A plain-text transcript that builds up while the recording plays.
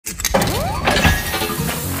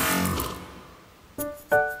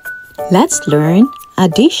Let's learn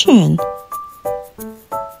addition.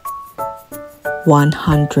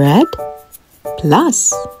 100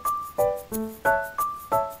 plus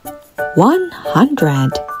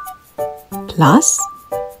 100 plus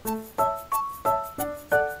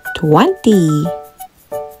 20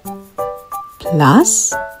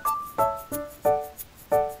 plus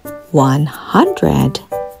 100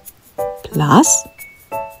 plus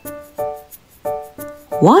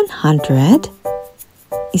 100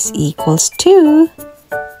 is equals to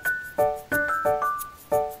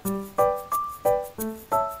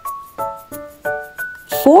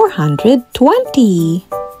 420.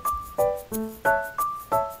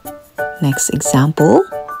 Next example,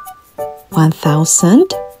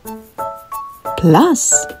 1000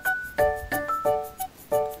 plus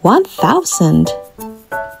 1000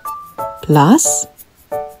 plus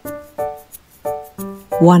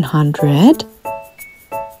 100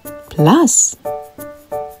 plus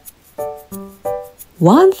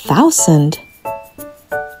 1000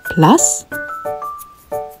 plus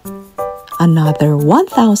another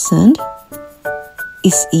 1000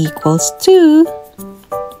 is equals to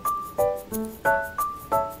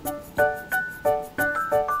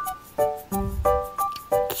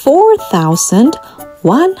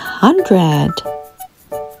 4,100.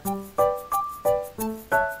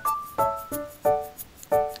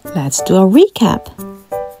 Let's do a recap.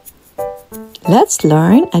 Let's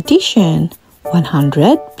learn addition.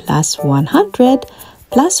 100 plus 100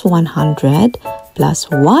 plus 100 plus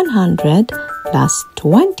 100 plus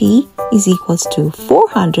 20 is equals to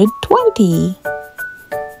 420.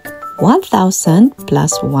 1000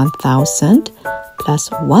 plus 1000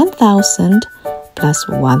 plus 1000 plus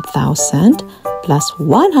 1000 plus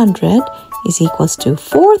 100 is equals to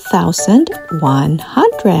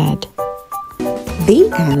 4,100.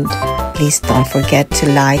 The end. Please don't forget to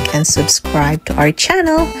like and subscribe to our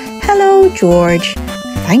channel. Hello, George.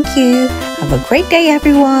 Thank you. Have a great day,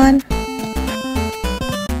 everyone.